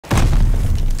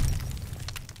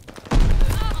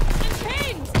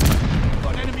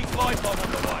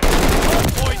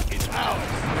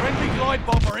glide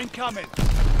bomber incoming.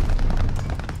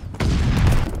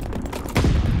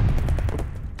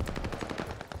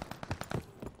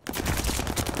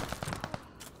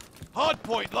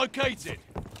 Hardpoint located.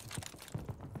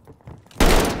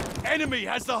 Enemy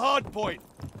has the hardpoint.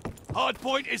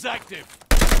 Hardpoint is active.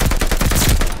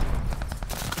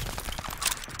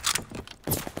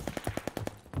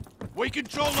 We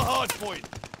control the hardpoint.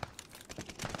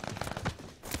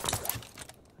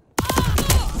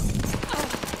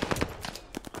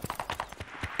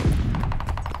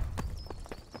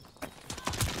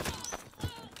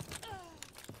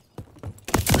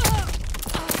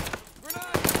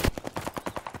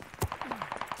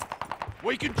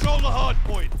 We control the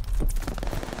hardpoint.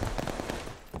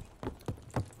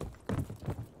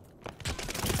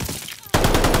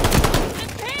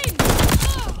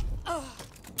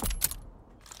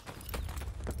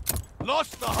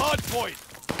 Lost the hardpoint.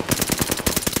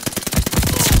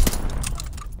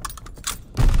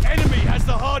 Enemy has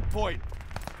the hardpoint.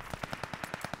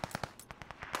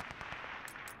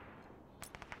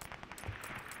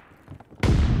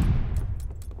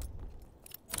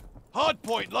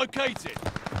 Hardpoint located.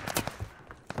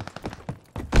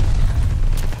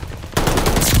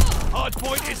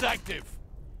 Hardpoint is active.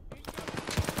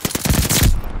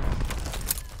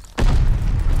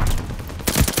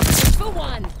 For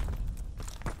one.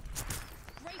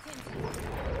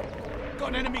 Got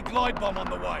an enemy glide bomb on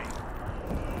the way.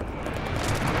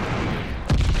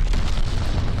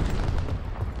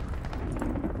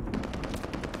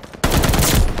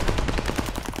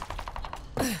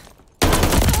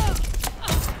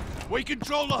 We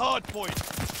control the hardpoint.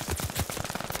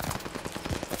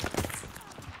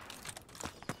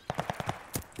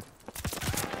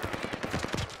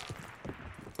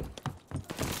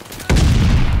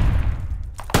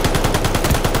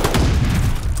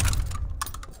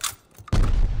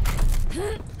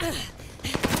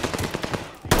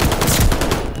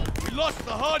 We lost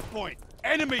the hardpoint.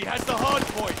 Enemy has the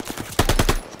hardpoint.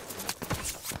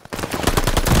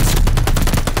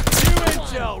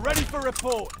 Intel, ready for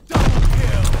report. Double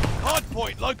kill.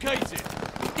 Hardpoint located.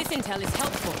 This intel is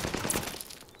helpful.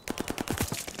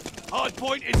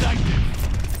 Hardpoint is active.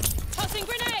 Tossing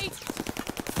grenade!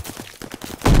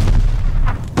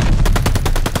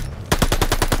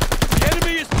 The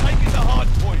enemy is taking the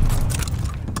hardpoint.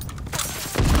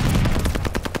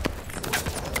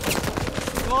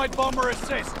 Glide bomber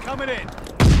assist coming in.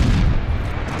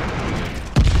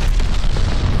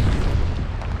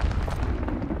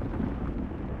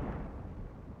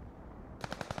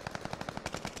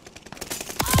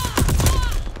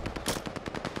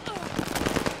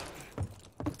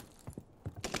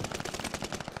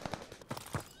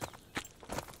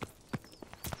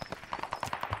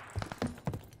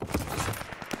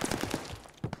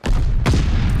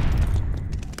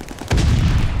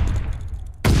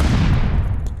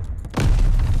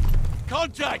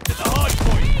 Contact at the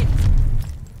hardpoint!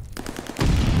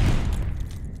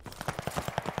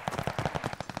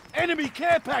 Enemy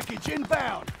care package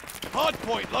inbound!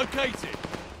 Hardpoint located!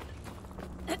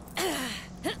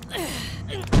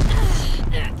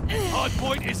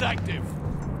 Hardpoint is active!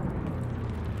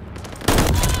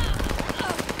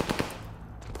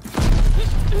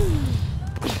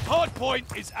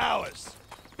 Hardpoint is ours!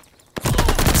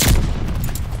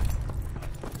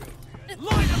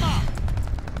 Line them up!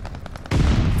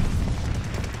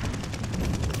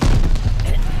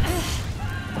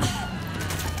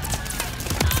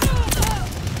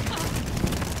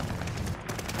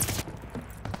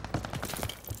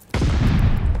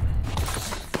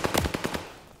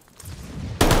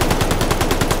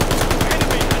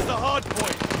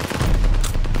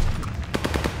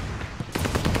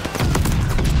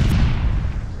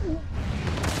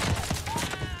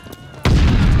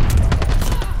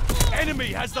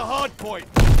 Enemy has the hardpoint.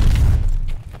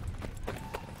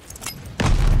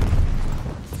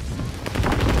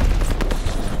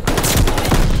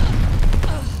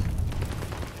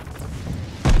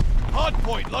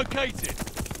 Hardpoint located.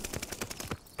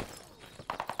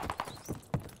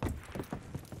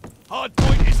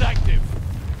 Hardpoint is active.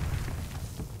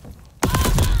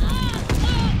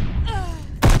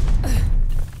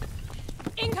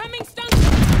 Incoming stun.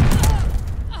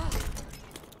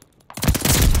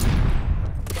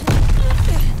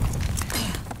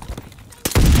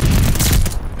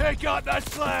 Pick up that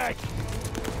slag!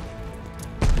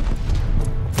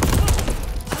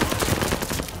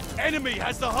 Enemy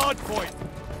has the hardpoint.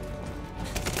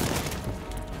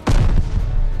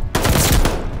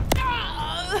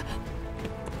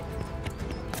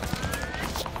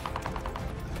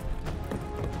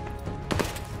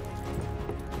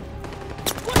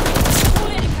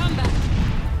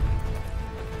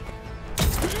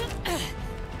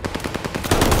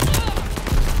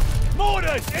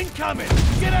 incoming!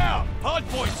 Get out!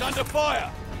 Hardpoint's under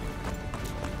fire!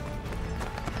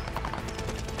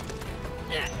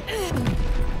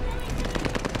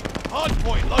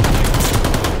 Hardpoint located!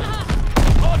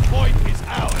 Hardpoint is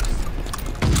ours!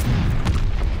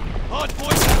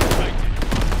 Hardpoint activated!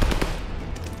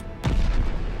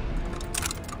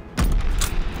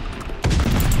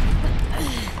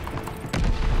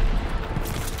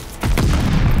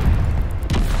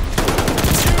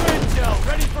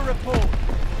 Ready for report.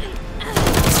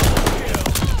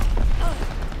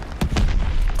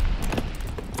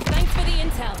 Thanks for the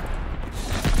intel.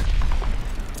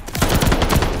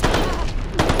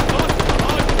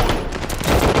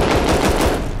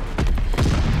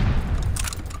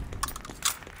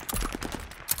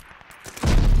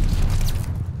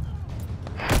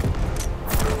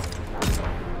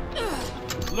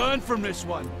 Learn from this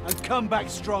one and come back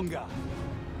stronger.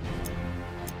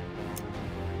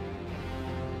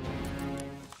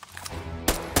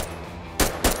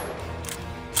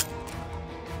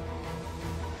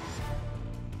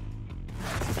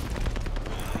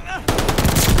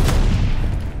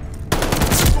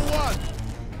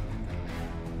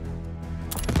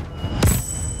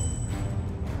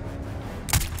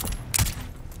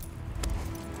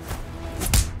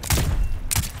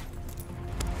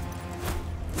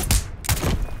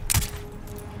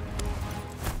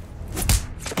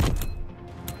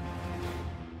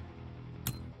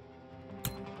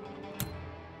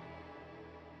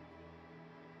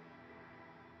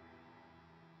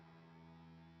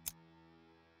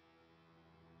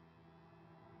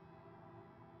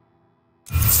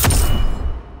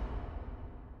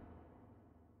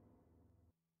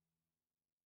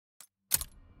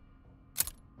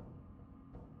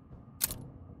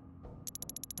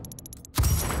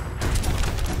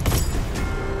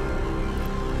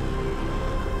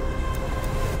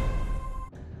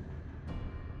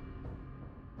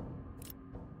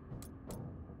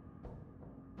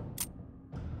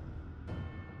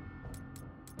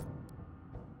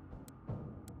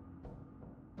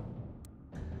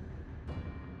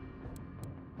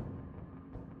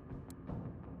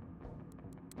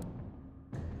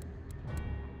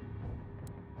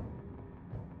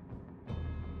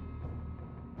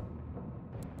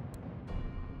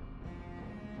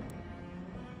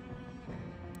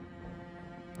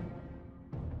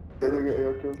 They get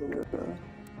air kills in there.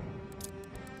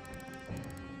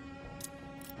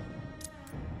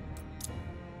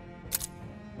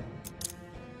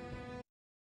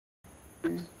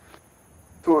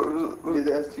 What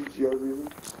the STG really?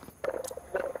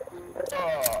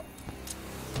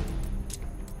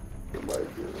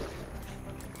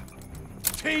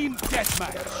 Team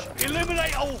deathmatch.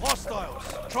 Eliminate all hostiles.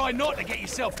 Try not to get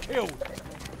yourself killed.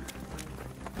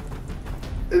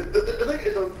 I think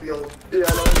it's on field. Yeah, I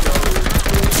know.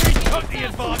 We took the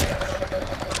advantage.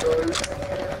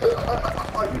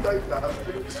 I like that.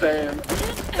 Same.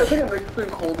 I think I'm mixing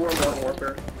Cold War and Modern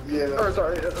Warfare. Yeah. Or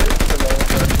sorry, I think it's Modern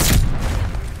Warfare.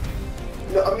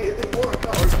 No, I mean, if they want to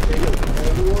count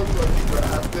the ones like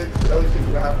graphics, at least the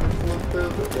graphics ones there,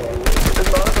 but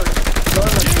It's not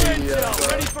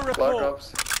like Ready for Black report. Ops.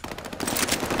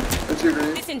 Don't you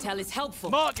agree? This intel is helpful.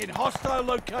 Marking hostile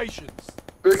locations.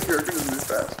 Big character to move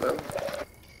fast though.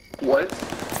 What?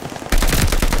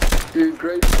 Dude,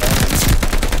 great.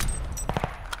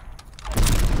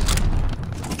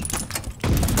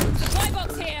 Supply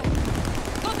box here.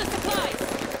 Got the supplies.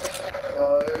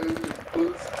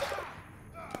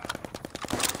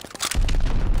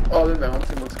 Oh, they're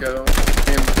bouncing. Let's go.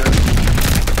 Game's good.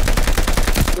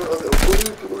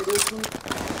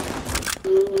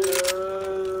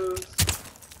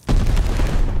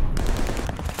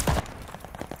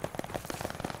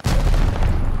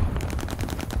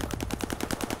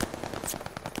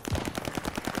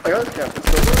 I got his captain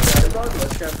still. It's not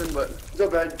less captain, but it's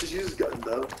not bad. Just use his gun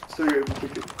though, so you're able to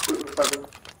kick it.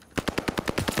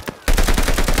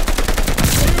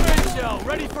 Intel,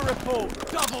 ready for report.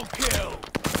 Double kill.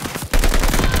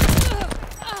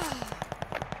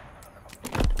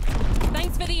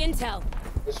 Thanks for the intel.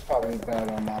 This is probably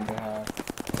bad on my behalf.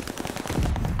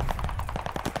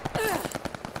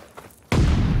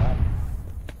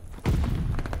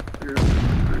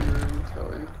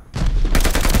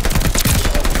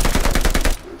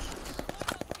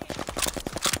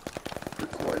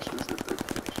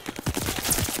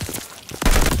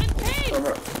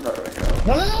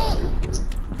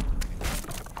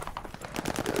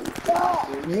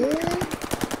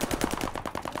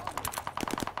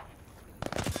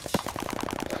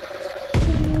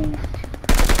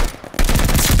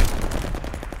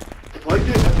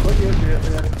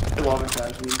 A lot of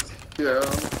casualties. yeah.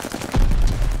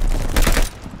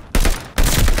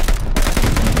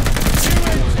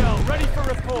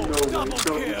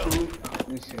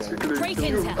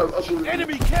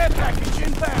 Enemy care package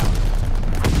inbound.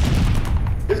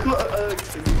 It's got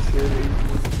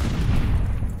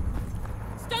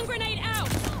Stun grenade out!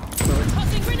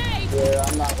 Tossing grenade! Yeah,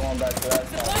 I'm not going back to that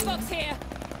Supply side. box here!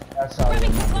 That's how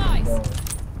Grabbing supplies!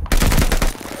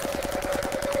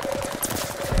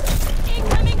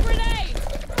 Incoming grenade!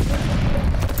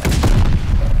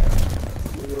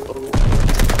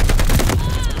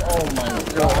 Oh my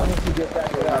god, how did you get back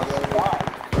to that spot?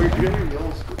 Are you getting your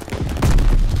yellow scoop?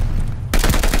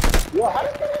 Yo, how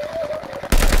did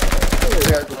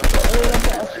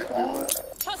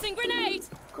Tossing grenade!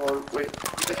 God, wait.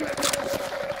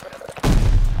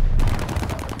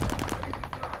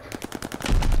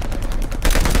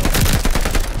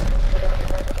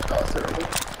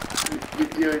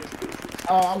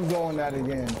 Oh, I'm going that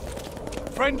again.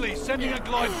 Friendly sending a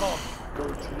glide bomb.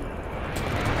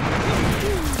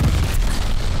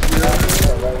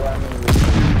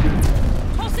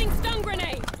 Tossing stun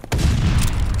grenade!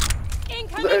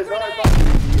 Incoming It's grenade!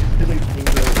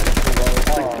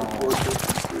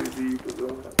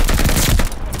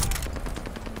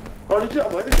 Oh, did you? I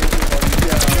might have been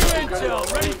Intel,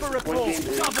 ready for report.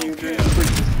 Double kill. Like the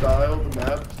style, the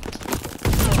map.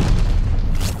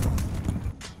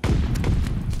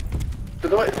 The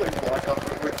way it's like black up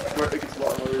where it gets a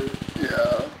lot harder.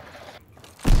 Yeah.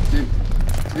 Dude,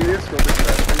 you need to go back to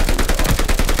that.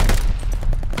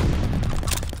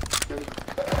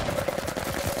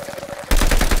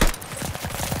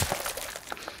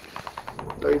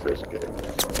 Nice, nice, okay.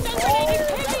 Stun grenade is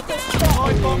heavy down!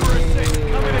 Glide bomber is sick.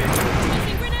 Coming in.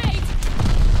 Tossing grenade!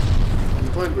 I'm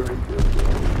playing very good.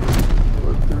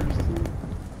 I'm thirsty.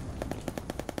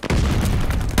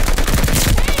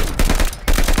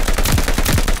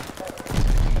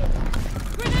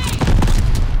 Grenade!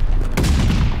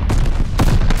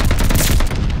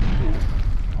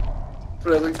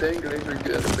 But I like saying grenades are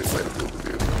good. I think might have to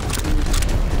do.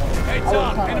 Heads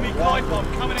up. Enemy glide bomb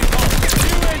coming in hot.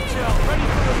 New intel, ready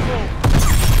for report.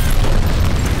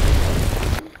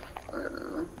 I don't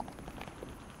know.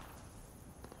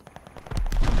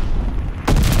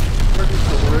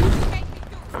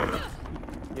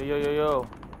 Yo.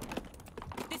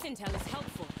 This intel is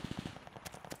helpful.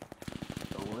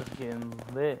 Oh, it's getting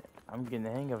lit. I'm getting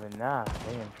the hang of it now.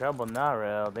 They in trouble now,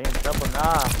 Rel. They in trouble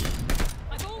now.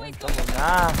 I've always got Trouble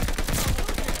now.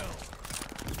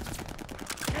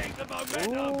 Keep the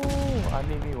momentum. Ooh, I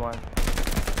need me one.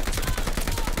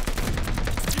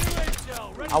 New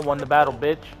intel, ready I won the battle,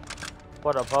 bitch.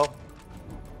 What up, ho?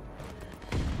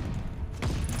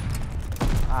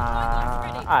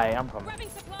 Alright, I'm coming. grabbing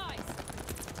supplies!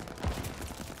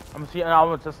 I'm seeing. I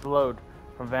want just to load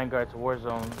from Vanguard to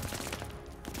Warzone.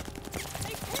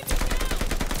 They've pinned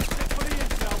for the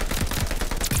intel.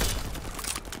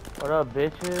 What up,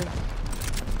 bitches? me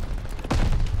down!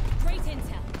 Great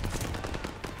intel!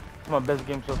 It's my best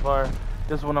game so far.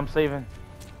 This is one I'm saving.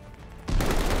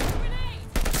 Grenade!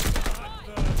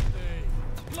 Thirsty.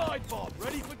 Glide bomb,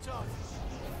 ready for touch.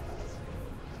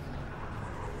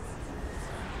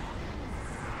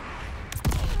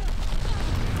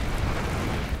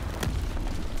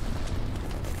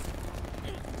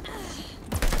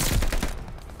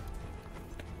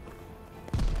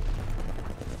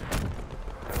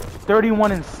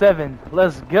 $31-7.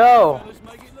 Let's go. Fellas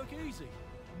make it look easy.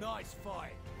 Nice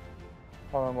fight.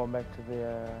 Hold on, I'm going back to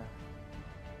the.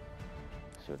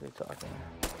 See what they're talking.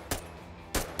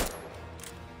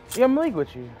 Yeah, I'm in league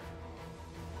with you.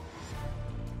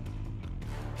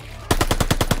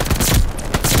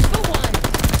 For one!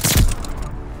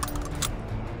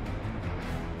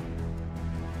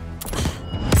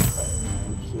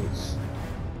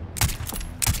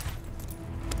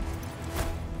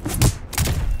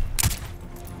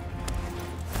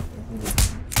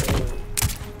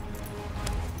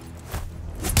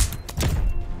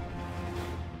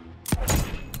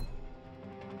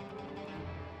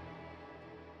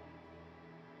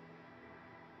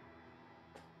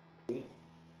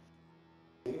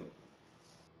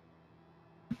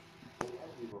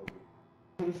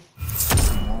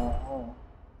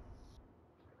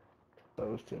 That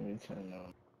was Timmy 10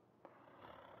 now.